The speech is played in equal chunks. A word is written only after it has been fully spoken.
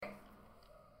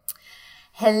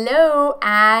Hello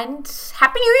and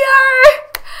Happy New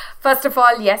Year! First of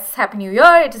all, yes, Happy New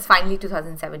Year. It is finally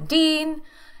 2017.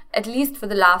 At least for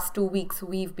the last 2 weeks,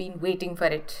 we've been waiting for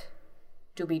it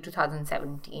to be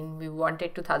 2017. We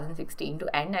wanted 2016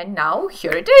 to end and now here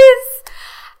it is.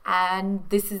 And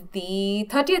this is the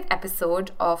 30th episode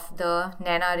of the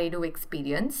Naina Redhu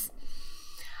Experience.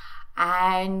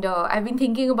 And I've been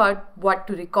thinking about what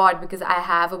to record because I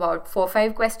have about 4 or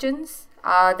 5 questions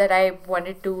that I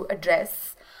wanted to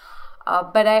address.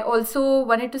 But I also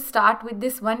wanted to start with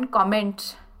this one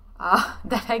comment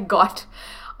that I got,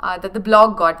 that the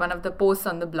blog got, one of the posts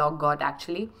on the blog got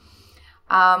actually.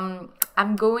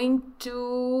 I'm going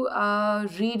to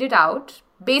read it out.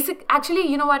 Actually,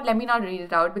 you know what, let me not read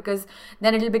it out because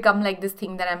then it'll become like this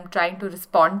thing that I'm trying to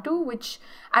respond to, which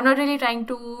I'm not really trying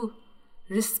to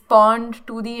respond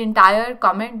to the entire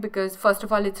comment because first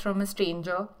of all, it's from a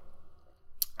stranger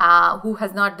who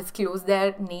has not disclosed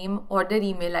their name or their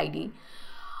email ID.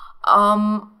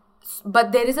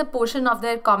 But there is a portion of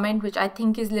their comment which I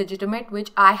think is legitimate,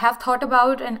 which I have thought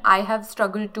about and I have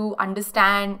struggled to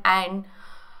understand and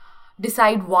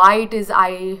decide why it is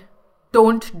I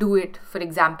don't do it, for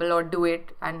example, or do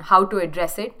it and how to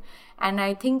address it. And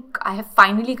I think I have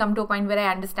finally come to a point where I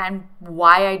understand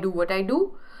why I do what I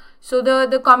do. So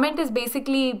the comment is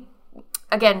basically,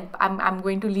 again, I'm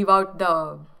going to leave out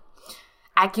the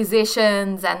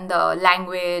accusations and the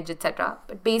language, etc.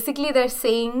 But basically they're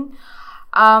saying,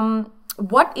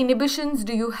 what inhibitions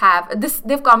do you have?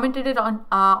 They've commented it on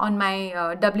my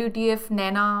WTF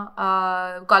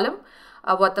Naina column,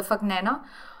 what the fuck Naina.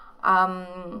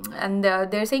 And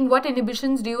they're saying, what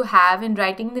inhibitions do you have in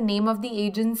writing the name of the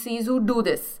agencies who do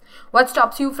this? What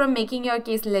stops you from making your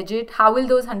case legit? How will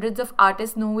those hundreds of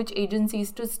artists know which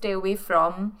agencies to stay away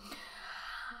from?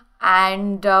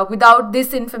 And without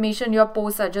this information, your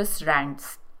posts are just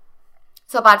rants.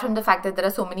 So apart from the fact that there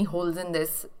are so many holes in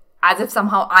this, as if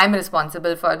somehow I'm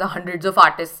responsible for the hundreds of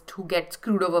artists who get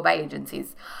screwed over by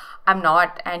agencies. I'm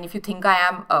not. And if you think I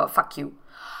am, fuck you.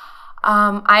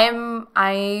 I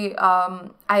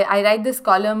write this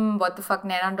column,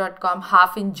 whatthefucknaina.com,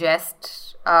 half in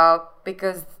jest,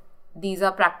 because these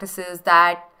are practices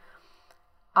that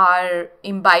are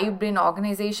imbibed in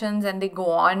organizations and they go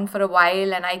on for a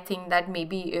while. And I think that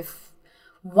maybe if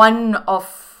one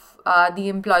of the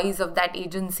employees of that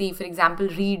agency, for example,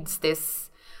 reads this,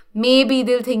 maybe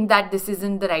they'll think that this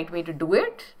isn't the right way to do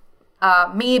it.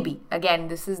 Maybe. Again,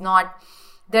 this is not,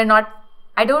 they're not,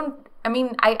 I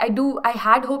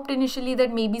had hoped initially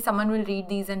that maybe someone will read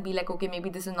these and be like, okay, maybe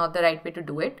this is not the right way to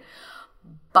do it.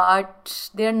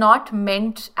 But they're not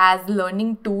meant as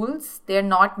learning tools. They're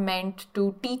not meant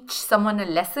to teach someone a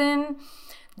lesson.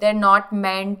 They're not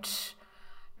meant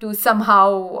to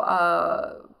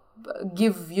somehow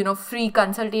give, free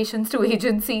consultations to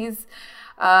agencies.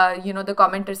 The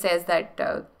commenter says that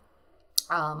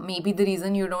maybe the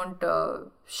reason you don't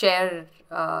share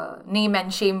name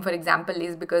and shame, for example,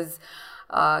 is because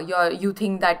you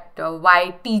think that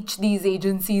why teach these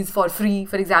agencies for free,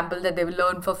 for example, that they will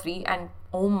learn for free. And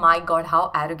oh my God, how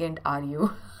arrogant are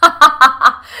you?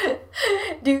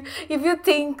 If you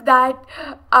think that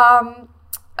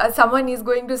someone is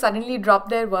going to suddenly drop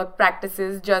their work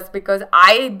practices just because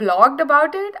I blogged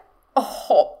about it,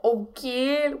 oh,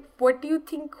 okay. What do you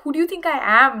think? Who do you think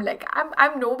I am? Like,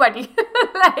 I'm nobody.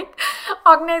 Like,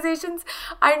 organizations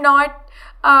are not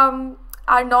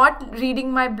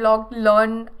reading my blog to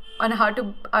learn on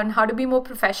how to be more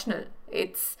professional.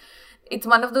 It's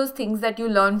one of those things that you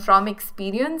learn from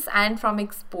experience and from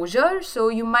exposure. So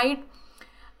you might,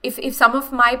 if some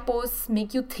of my posts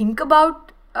make you think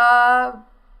about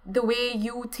the way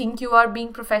you think you are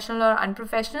being professional or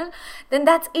unprofessional, then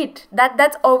that's it.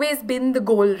 That's always been the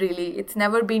goal, really. It's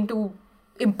never been to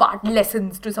impart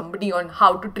lessons to somebody on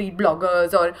how to treat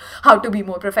bloggers or how to be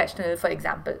more professional, for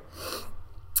example.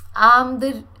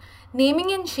 The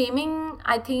naming and shaming,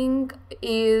 I think,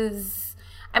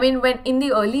 when in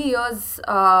the early years,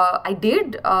 I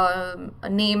did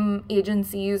name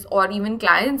agencies or even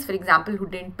clients, for example, who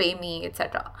didn't pay me,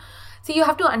 etc. So you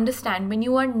have to understand, when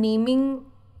you are naming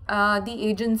the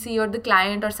agency or the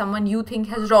client or someone you think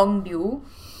has wronged you,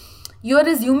 you are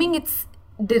assuming it's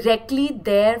directly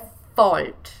their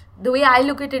fault. The way I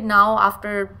look at it now,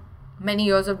 after many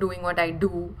years of doing what I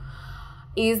do,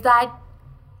 is that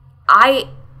I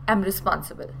am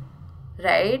responsible,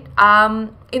 right?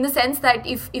 In the sense that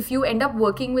if you end up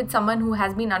working with someone who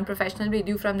has been unprofessional with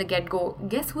you from the get-go,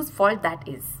 guess whose fault that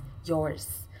is?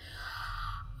 Yours.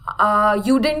 I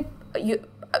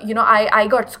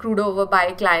got screwed over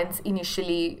by clients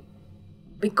initially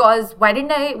because why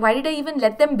did I even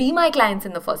let them be my clients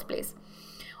in the first place?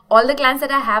 all the clients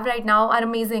that I have right now are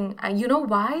amazing. You know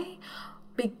why?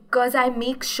 Because I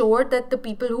make sure that the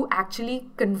people who actually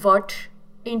convert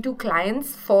into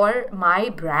clients for my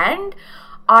brand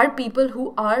are people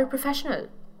who are professional,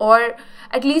 or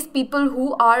at least people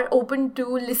who are open to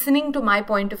listening to my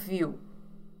point of view.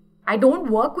 I don't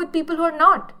work with people who are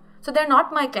not. So they're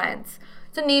not my clients.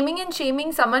 So naming and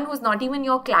shaming someone who's not even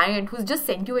your client, who's just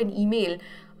sent you an email,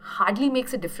 hardly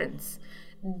makes a difference.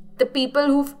 The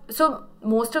people so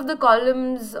most of the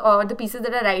columns or the pieces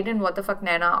that I write in What the Fuck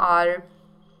Naina are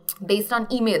based on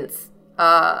emails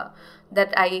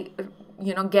that I,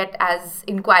 get as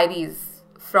inquiries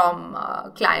from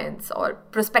clients or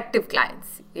prospective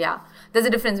clients. Yeah, there's a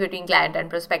difference between client and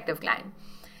prospective client.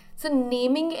 So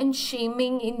naming and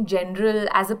shaming in general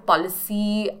as a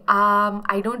policy,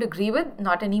 I don't agree with,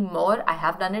 not anymore. I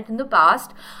have done it in the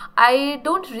past. I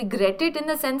don't regret it in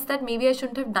the sense that maybe I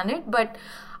shouldn't have done it, but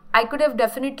I could have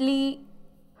definitely,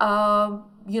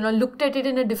 looked at it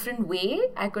in a different way.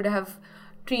 I could have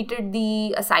treated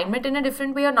the assignment in a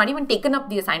different way, or not even taken up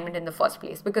the assignment in the first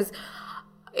place, because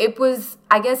it was,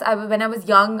 when I was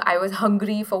young, I was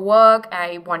hungry for work.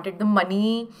 I wanted the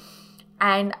money,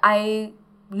 and I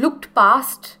looked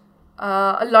past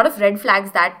a lot of red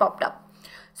flags that popped up.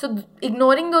 So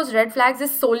ignoring those red flags is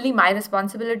solely my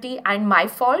responsibility and my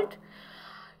fault.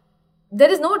 There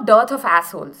is no dearth of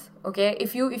assholes, okay?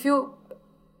 If you,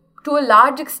 to a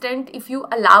large extent, if you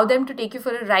allow them to take you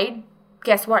for a ride,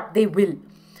 guess what? They will.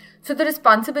 So the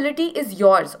responsibility is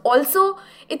yours. Also,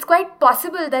 it's quite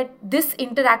possible that this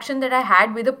interaction that I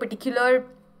had with a particular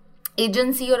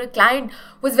agency or a client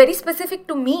was very specific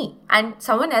to me, and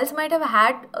someone else might have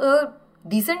had a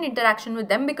decent interaction with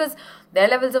them because their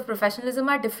levels of professionalism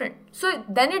are different. So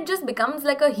then it just becomes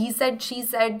like a he said, she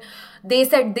said, they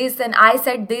said this and I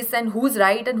said this, and who's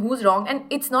right and who's wrong. And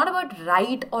it's not about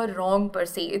right or wrong per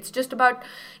se. It's just about,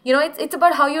 it's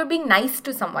about how you're being nice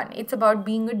to someone. It's about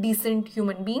being a decent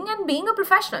human being and being a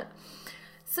professional.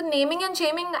 So naming and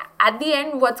shaming, at the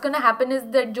end, what's going to happen is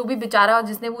that jo bhi bichara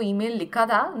jisne wo email likha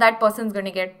tha, that person's going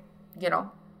to get,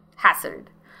 hassled.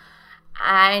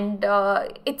 And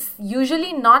it's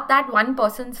usually not that one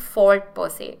person's fault per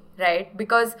se, right?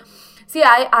 Because, see,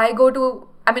 I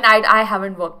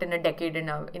haven't worked in a decade in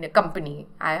a company.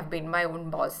 I have been my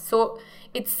own boss. So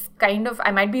it's kind of,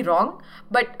 I might be wrong,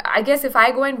 but I guess if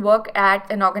I go and work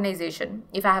at an organization,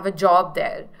 if I have a job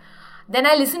there, then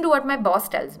I listen to what my boss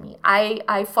tells me.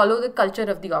 I follow the culture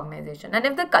of the organization. And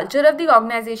if the culture of the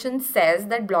organization says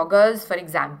that bloggers, for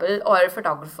example, or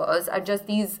photographers are just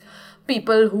these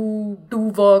people who do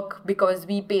work because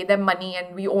we pay them money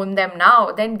and we own them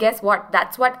now, then guess what?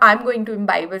 That's what I'm going to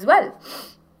imbibe as well.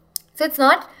 So it's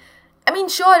not,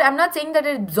 sure, I'm not saying that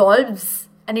it absolves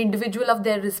an individual of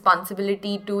their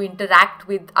responsibility to interact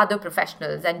with other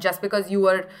professionals. And just because you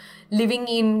are living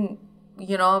in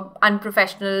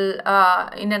unprofessional,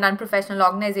 in an unprofessional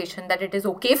organization, that it is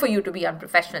okay for you to be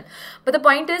unprofessional. But the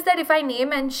point is that if I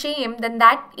name and shame, then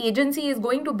that agency is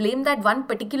going to blame that one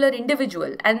particular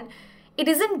individual. And it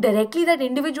isn't directly that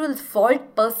individual's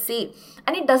fault per se.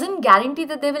 And it doesn't guarantee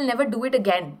that they will never do it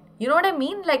again. You know what I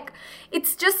mean? Like,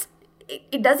 it's just,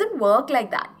 it doesn't work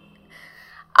like that.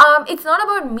 It's not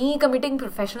about me committing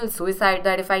professional suicide,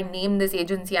 that if I name this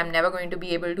agency, I'm never going to be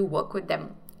able to work with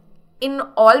them. In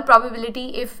all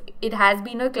probability, if it has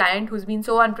been a client who's been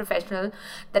so unprofessional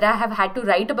that I have had to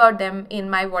write about them in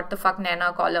my What the Fuck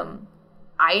Naina column,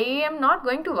 I am not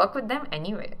going to work with them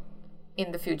anyway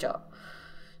in the future.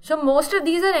 So most of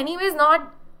these are anyways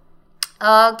not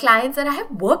clients that I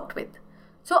have worked with.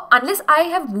 So unless I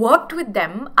have worked with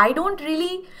them, I don't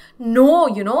really know,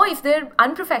 if they're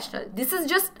unprofessional. This is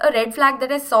just a red flag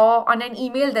that I saw on an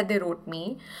email that they wrote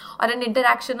me, or an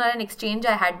interaction or an exchange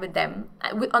I had with them,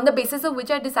 on the basis of which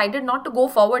I decided not to go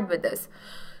forward with this.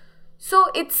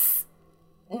 So it's,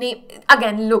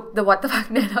 again, look, the What the Fuck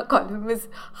Naina column is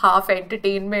half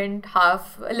entertainment,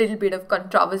 half a little bit of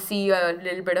controversy, a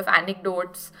little bit of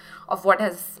anecdotes of what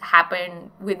has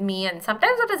happened with me, and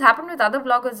sometimes what has happened with other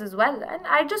bloggers as well. And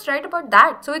I just write about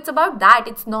that. So it's about that.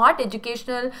 It's not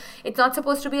educational. It's not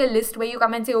supposed to be a list where you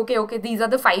come and say, okay, these are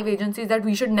the 5 agencies that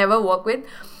we should never work with.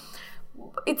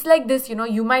 It's like this,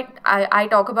 I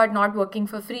talk about not working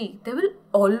for free. There will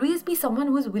always be someone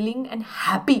who is willing and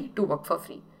happy to work for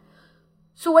free.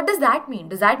 So what does that mean?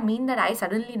 Does that mean that I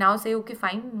suddenly now say, okay,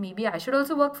 fine, maybe I should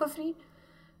also work for free?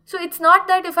 So it's not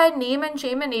that if I name and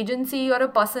shame an agency or a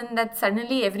person, that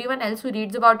suddenly everyone else who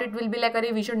reads about it will be like,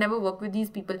 we should never work with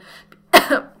these people.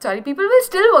 Sorry, people will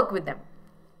still work with them.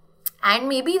 And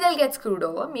maybe they'll get screwed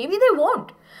over. Maybe they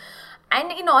won't.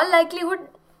 And in all likelihood,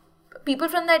 people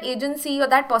from that agency or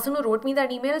that person who wrote me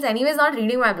that email is anyways not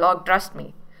reading my blog. Trust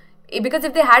me. Because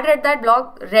if they had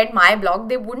read my blog,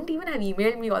 they wouldn't even have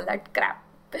emailed me all that crap.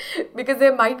 Because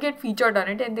they might get featured on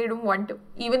it and they don't want to,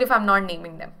 even if I'm not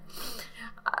naming them.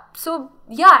 So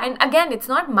yeah, and again, it's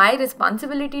not my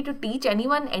responsibility to teach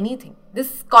anyone anything.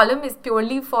 This column is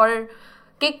purely for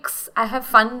kicks. I have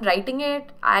fun writing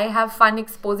it. I have fun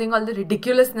exposing all the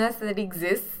ridiculousness that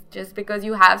exists. Just because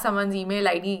you have someone's email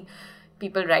ID,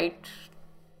 people write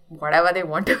whatever they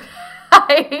want to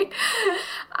write.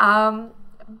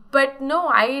 But no,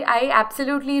 I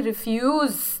absolutely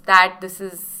refuse that this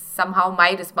is somehow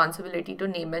my responsibility to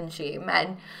name and shame.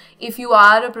 And if you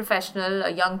are a professional, a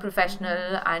young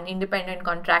professional, an independent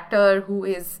contractor who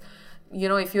is,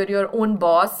 if you're your own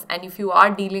boss and if you are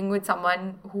dealing with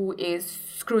someone who is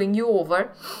screwing you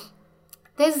over,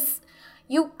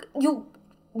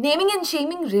 naming and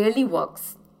shaming really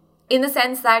works. In the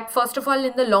sense that, first of all,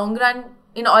 in the long run,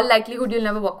 in all likelihood, you'll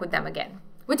never work with them again.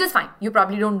 Which is fine. You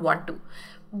probably don't want to.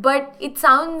 But it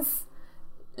sounds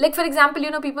like, for example,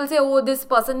 people say, oh, this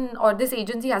person or this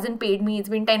agency hasn't paid me. It's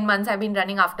been 10 months. I've been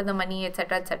running after the money,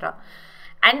 etc., etc.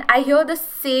 And I hear the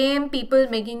same people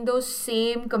making those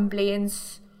same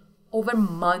complaints over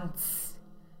months.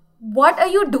 What are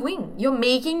you doing? You're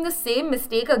making the same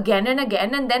mistake again and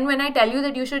again. And then when I tell you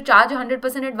that you should charge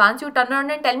 100% advance, you turn around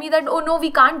and tell me that, oh no,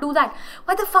 we can't do that.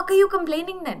 Why the fuck are you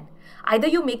complaining then? Either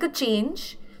you make a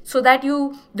change so that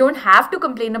you don't have to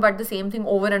complain about the same thing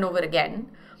over and over again,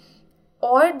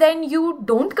 or then you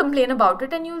don't complain about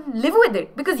it and you live with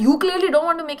it, because you clearly don't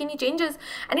want to make any changes.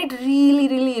 And it really,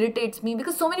 really irritates me,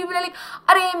 because so many people are like,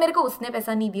 "Arey, mere ko usne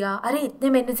paisa nahi diya. Arey,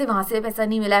 itne mahine se wahan se paisa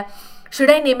nahi mila.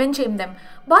 Should I name and shame them?"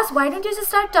 Boss, why don't you just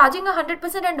start charging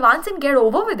 100% advance and get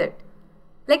over with it?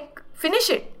 Like, finish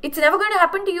it. It's never going to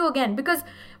happen to you again, because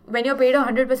when you're paid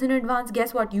 100% advance,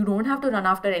 guess what? You don't have to run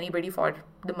after anybody for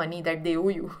the money that they owe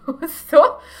you.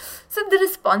 So the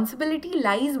responsibility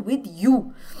lies with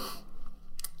you.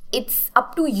 It's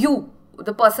up to you,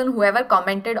 the person, whoever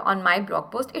commented on my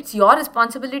blog post. It's your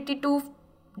responsibility to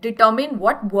determine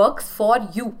what works for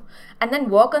you and then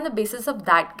work on the basis of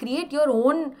that. Create your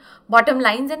own bottom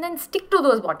lines and then stick to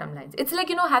those bottom lines. It's like,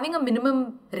 having a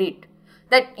minimum rate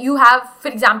that you have. For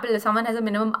example, if someone has a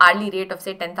minimum hourly rate of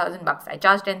say 10,000 bucks, I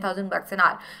charge 10,000 bucks an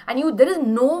hour, and there is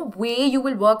no way you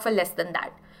will work for less than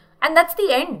that. And that's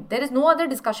the end. There is no other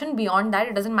discussion beyond that.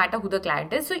 It doesn't matter who the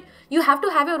client is. So you have to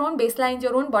have your own baselines,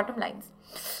 your own bottom lines.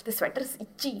 The sweater is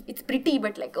itchy. It's pretty,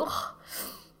 but like,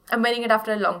 I'm wearing it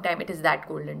after a long time. It is that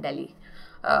cold in Delhi,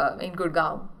 in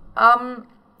Gurgaon.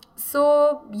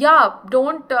 So yeah,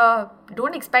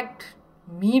 don't expect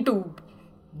me to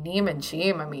name and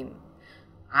shame. I mean,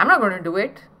 I'm not going to do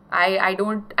it. I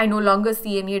no longer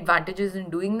see any advantages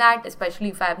in doing that, especially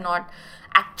if I have not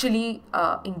actually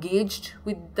engaged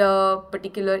with the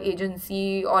particular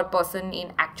agency or person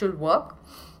in actual work.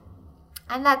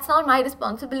 And that's not my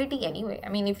responsibility anyway. I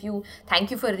mean,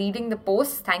 thank you for reading the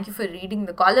posts, thank you for reading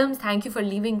the columns, thank you for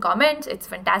leaving comments. It's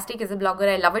fantastic as a blogger.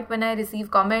 I love it when I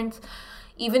receive comments.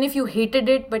 Even if you hated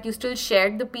it, but you still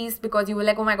shared the piece because you were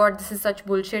like, oh my God, this is such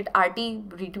bullshit, RT,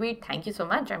 retweet, thank you so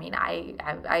much. I mean,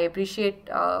 I appreciate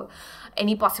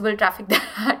any possible traffic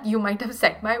that you might have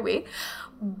sent my way.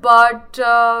 But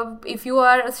if you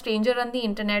are a stranger on the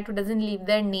internet who doesn't leave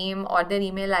their name or their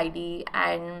email ID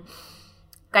and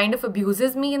kind of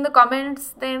abuses me in the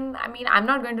comments, then I mean, I'm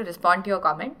not going to respond to your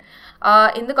comment.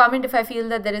 In the comment, if I feel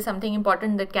that there is something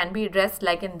important that can be addressed,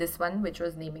 like in this one, which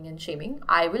was naming and shaming,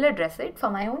 I will address it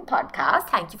for my own podcast.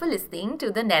 Thank you for listening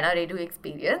to the Naina Redhu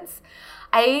Experience.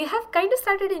 I have kind of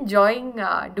started enjoying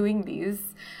doing these.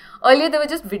 Earlier, they were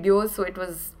just videos, so it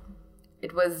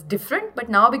was different. But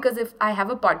now, because if I have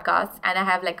a podcast and I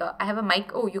have a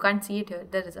mic, oh, you can't see it here.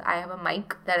 I have a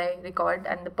mic that I record,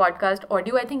 and the podcast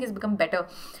audio, I think, has become better.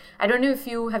 I don't know if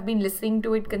you have been listening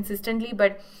to it consistently,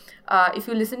 but if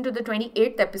you listen to the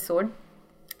 28th episode,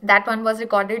 that one was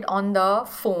recorded on the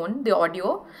phone, the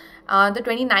audio. The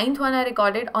 29th one I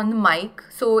recorded on the mic.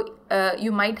 So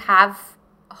you might have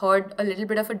heard a little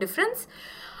bit of a difference.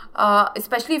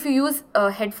 Especially if you use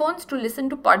headphones to listen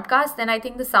to podcasts, then I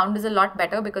think the sound is a lot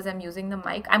better because I'm using the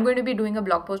mic. I'm going to be doing a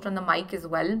blog post on the mic as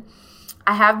well.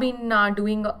 I have been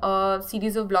doing a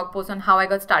series of blog posts on how I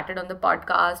got started on the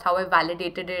podcast, how I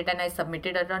validated it and I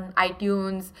submitted it on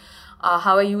iTunes,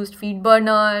 how I used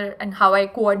FeedBurner, and how I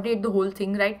coordinate the whole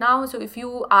thing right now. So if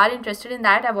you are interested in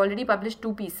that, I've already published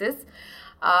 2 pieces,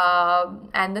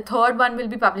 and the third one will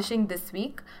be publishing this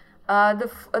week.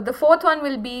 The fourth one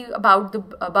will be about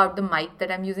the mic that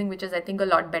I'm using, which is, I think, a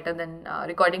lot better than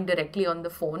recording directly on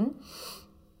the phone.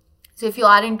 So if you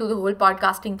are into the whole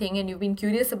podcasting thing and you've been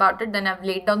curious about it, then I've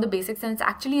laid down the basics, and it's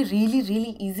actually really,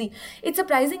 really easy. It's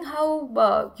surprising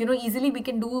how, easily we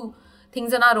can do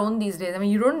things on our own these days. I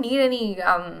mean, you don't need any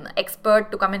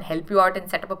expert to come and help you out and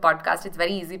set up a podcast. It's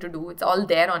very easy to do. It's all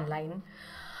there online.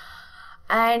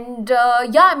 And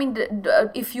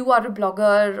if you are a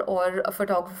blogger or a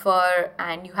photographer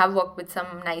and you have worked with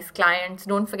some nice clients,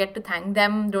 don't forget to thank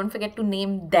them. Don't forget to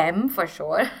name them for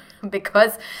sure,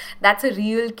 because that's a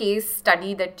real case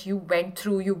study that you went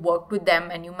through. You worked with them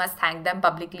and you must thank them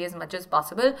publicly as much as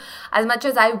possible. As much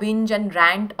as I whinge and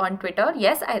rant on Twitter,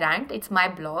 yes, I rant. It's my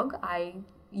blog.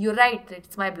 You're right.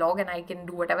 It's my blog and I can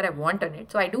do whatever I want on it.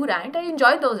 So I do rant. I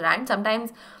enjoy those rants.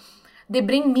 Sometimes they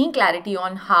bring me clarity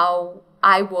on how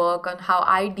I work, on how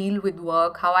I deal with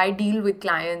work, how I deal with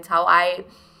clients, how I,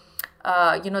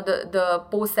 the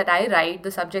posts that I write,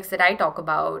 the subjects that I talk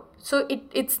about. So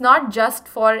it's not just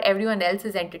for everyone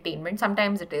else's entertainment.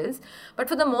 Sometimes it is. But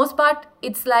for the most part,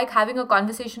 it's like having a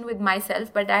conversation with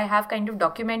myself, but I have kind of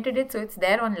documented it. So it's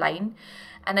there online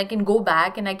and I can go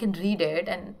back and I can read it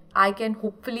and I can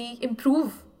hopefully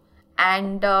improve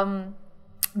and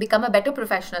become a better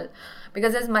professional.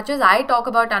 Because as much as I talk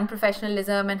about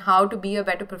unprofessionalism and how to be a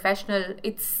better professional,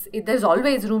 there's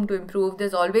always room to improve.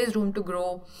 There's always room to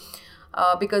grow,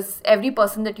 because every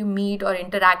person that you meet or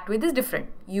interact with is different.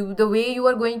 The way you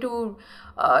are going to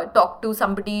talk to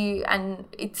somebody, and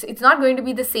it's not going to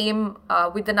be the same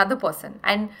with another person.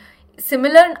 And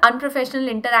similar unprofessional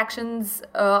interactions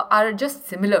are just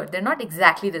similar. They're not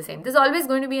exactly the same. There's always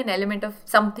going to be an element of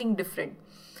something different.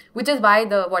 Which is why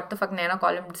the What the Fuck Naina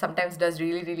column sometimes does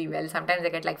really, really well. Sometimes I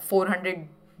get like 400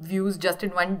 views just in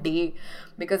one day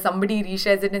because somebody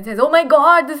reshares it and says, oh my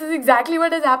God, this is exactly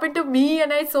what has happened to me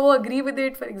and I so agree with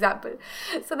it, for example.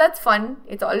 So that's fun.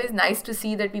 It's always nice to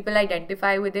see that people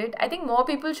identify with it. I think more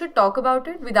people should talk about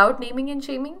it without naming and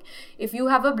shaming. If you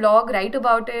have a blog, write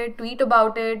about it, tweet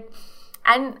about it.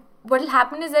 And what will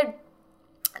happen is that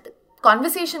the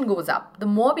conversation goes up. The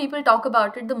more people talk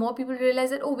about it, the more people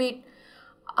realize that, oh wait,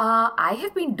 I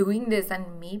have been doing this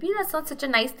and maybe that's not such a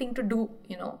nice thing to do,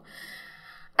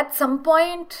 At some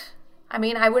point,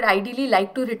 I would ideally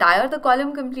like to retire the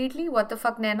column completely, What the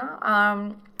Fuck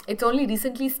Naina. It's only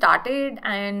recently started,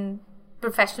 and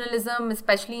professionalism,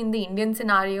 especially in the Indian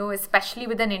scenario, especially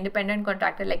with an independent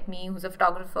contractor like me who's a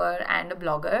photographer and a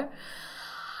blogger,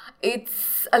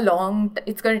 it's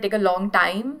going to take a long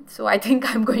time. So I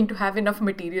think I'm going to have enough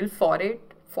material for it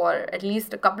for at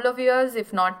least a couple of years,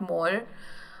 if not more.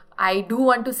 I do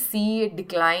want to see it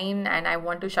decline and I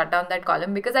want to shut down that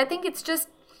column because I think it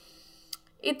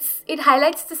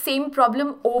highlights the same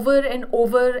problem over and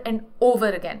over and over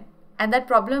again. And that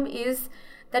problem is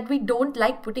that we don't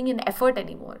like putting in effort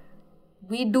anymore.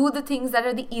 We do the things that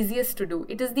are the easiest to do.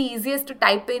 It is the easiest to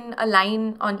type in a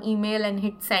line on email and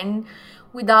hit send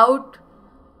without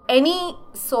any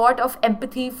sort of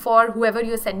empathy for whoever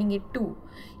you're sending it to.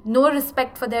 No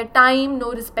respect for their time,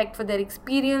 no respect for their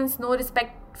experience, no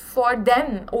respect for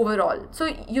them overall. So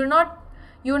you're not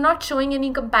showing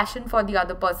any compassion for the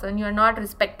other person. You're not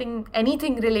respecting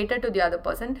anything related to the other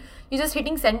person. You're just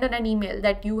hitting send on an email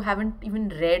that you haven't even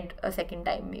read a second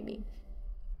time maybe.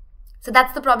 So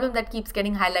that's the problem that keeps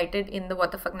getting highlighted in the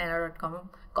whatthefucknaina.com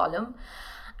column.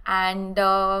 And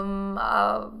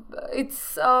I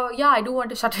do want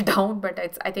to shut it down, but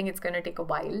I think it's going to take a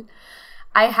while.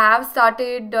 I have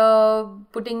started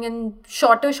putting in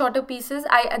shorter pieces.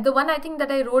 The one I think that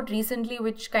I wrote recently,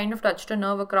 which kind of touched a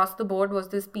nerve across the board, was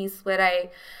this piece where I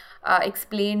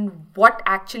explained what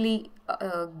actually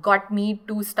got me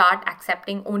to start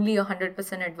accepting only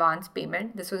 100% advance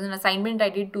payment. This was an assignment I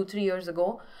did 2-3 years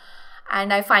ago.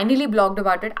 And I finally blogged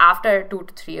about it after 2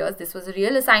 to 3 years. This was a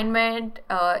real assignment.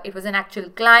 It was an actual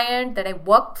client that I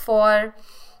worked for.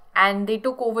 And they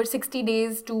took over 60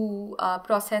 days to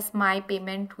process my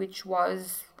payment, which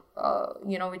was a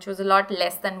lot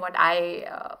less than what I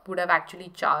would have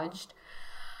actually charged.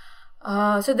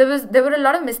 So there were a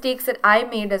lot of mistakes that I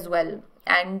made as well,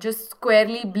 and just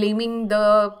squarely blaming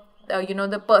the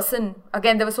person.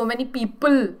 Again, there were so many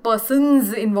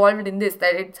persons involved in this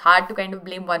that it's hard to kind of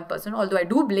blame one person. Although I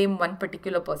do blame one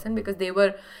particular person because they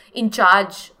were in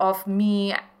charge of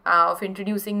me. Of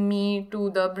introducing me to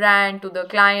the brand, to the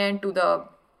client, to the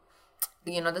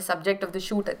the subject of the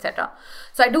shoot, etc.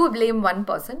 So I do blame one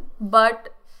person,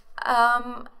 but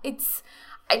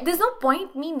there's no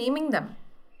point me naming them.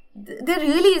 There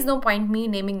really is no point me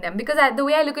naming them because the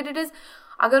way I look at it is,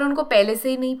 अगर उनको पहले से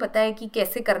ही नहीं पता है कि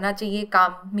कैसे करना चाहिए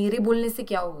काम, मेरे बोलने से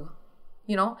क्या होगा?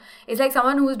 It's like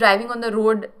someone who's driving on the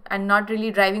road and not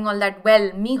really driving all that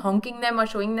well. Me honking them or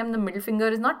showing them the middle finger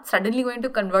is not suddenly going to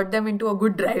convert them into a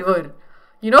good driver.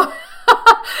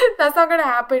 That's not going to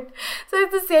happen. So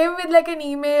it's the same with like an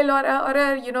email or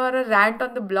a rant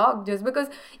on the blog. Just because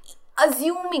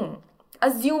assuming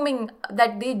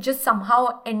that they just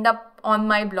somehow end up on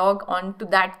my blog onto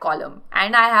that column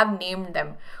and I have named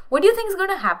them, what do you think is going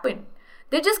to happen?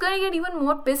 They're just going to get even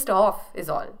more pissed off is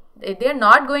all. They're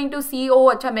not going to see,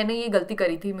 oh, acha, maine ye galti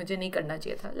kari thi, mujhe nahi karna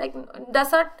chahiye tha. Like,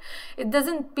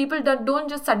 people don't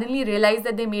just suddenly realize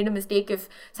that they made a mistake if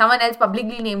someone else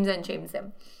publicly names and shames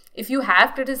them. If you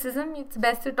have criticism, it's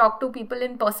best to talk to people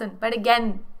in person. But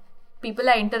again, people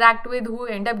I interact with who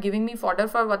end up giving me fodder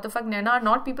for what the fuck Naina are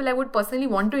not people I would personally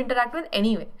want to interact with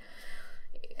anyway.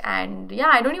 And yeah,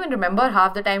 I don't even remember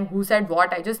half the time who said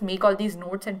what. I just make all these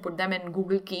notes and put them in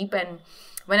Google Keep, and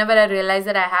whenever I realize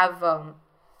that I have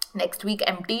next week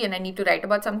empty and I need to write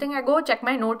about something, I go check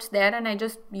my notes there and I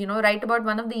just write about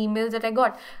one of the emails that I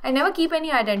got. I never keep any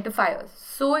identifiers.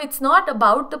 So it's not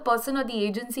about the person or the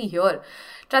agency here.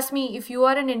 Trust me, if you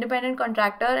are an independent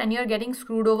contractor and you're getting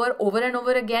screwed over and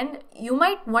over again, you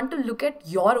might want to look at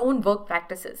your own work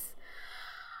practices.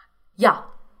 Yeah.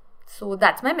 So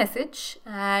that's my message.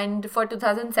 And for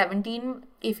 2017,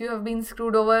 if you have been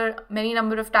screwed over many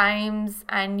number of times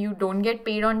and you don't get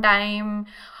paid on time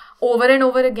over and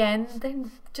over again,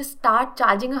 then just start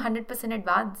charging 100%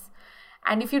 advance.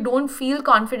 And if you don't feel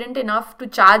confident enough to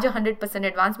charge 100%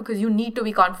 advance, because you need to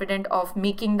be confident of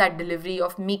making that delivery,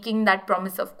 of making that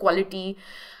promise of quality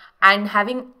and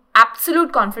having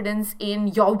absolute confidence in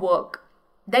your work,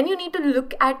 then you need to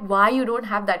look at why you don't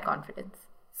have that confidence.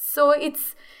 So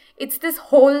it's this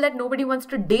hole that nobody wants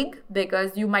to dig,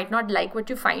 because you might not like what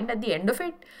you find at the end of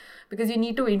it, because you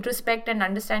need to introspect and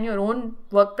understand your own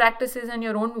work practices and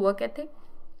your own work ethic,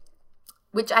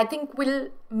 which I think will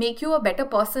make you a better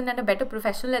person and a better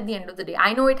professional at the end of the day.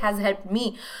 I know it has helped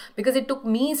me, because it took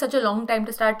me such a long time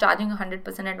to start charging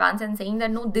 100% advance and saying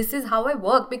that, no, this is how I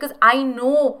work, because I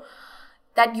know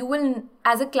that you will,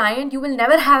 as a client, you will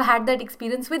never have had that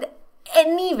experience with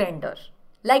any vendor.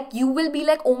 Like, you will be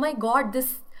like, oh my God,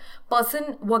 this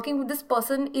person, working with this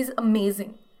person is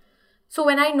amazing. So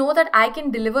when I know that I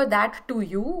can deliver that to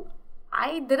you,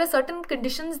 there are certain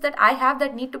conditions that I have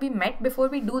that need to be met before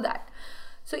we do that.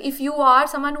 So if you are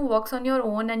someone who works on your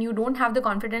own and you don't have the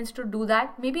confidence to do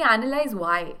that, maybe analyze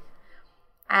why.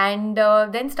 And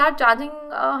then start charging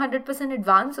 100%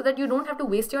 advance, so that you don't have to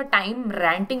waste your time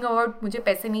ranting about mujhe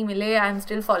paise nahi mile, I'm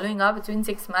still following up, it's been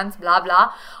 6 months, blah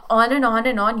blah, on and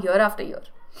on, year after year.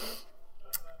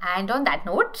 And on that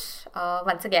note,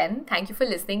 once again, thank you for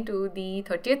listening to the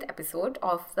 30th episode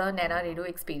of the Naina Redhu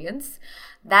Experience.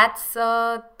 That's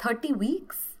 30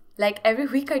 weeks. Like, every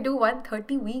week I do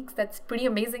 30 weeks. That's pretty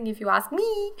amazing if you ask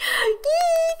me.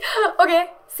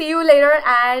 Okay, see you later.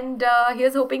 And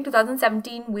here's hoping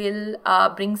 2017 will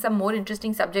bring some more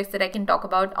interesting subjects that I can talk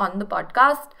about on the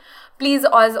podcast. Please,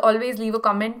 as always, leave a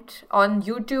comment on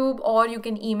YouTube, or you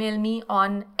can email me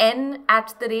on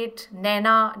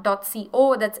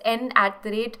n@naina.co. That's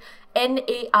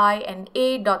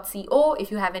n@naina.co.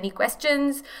 If you have any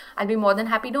questions, I'll be more than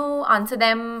happy to answer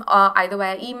them either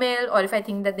via email, or if I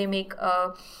think that they make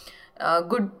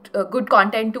good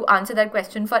content to answer that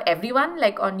question for everyone,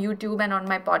 like on YouTube and on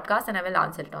my podcast, and I will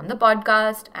answer it on the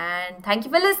podcast. And thank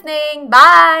you for listening.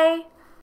 Bye.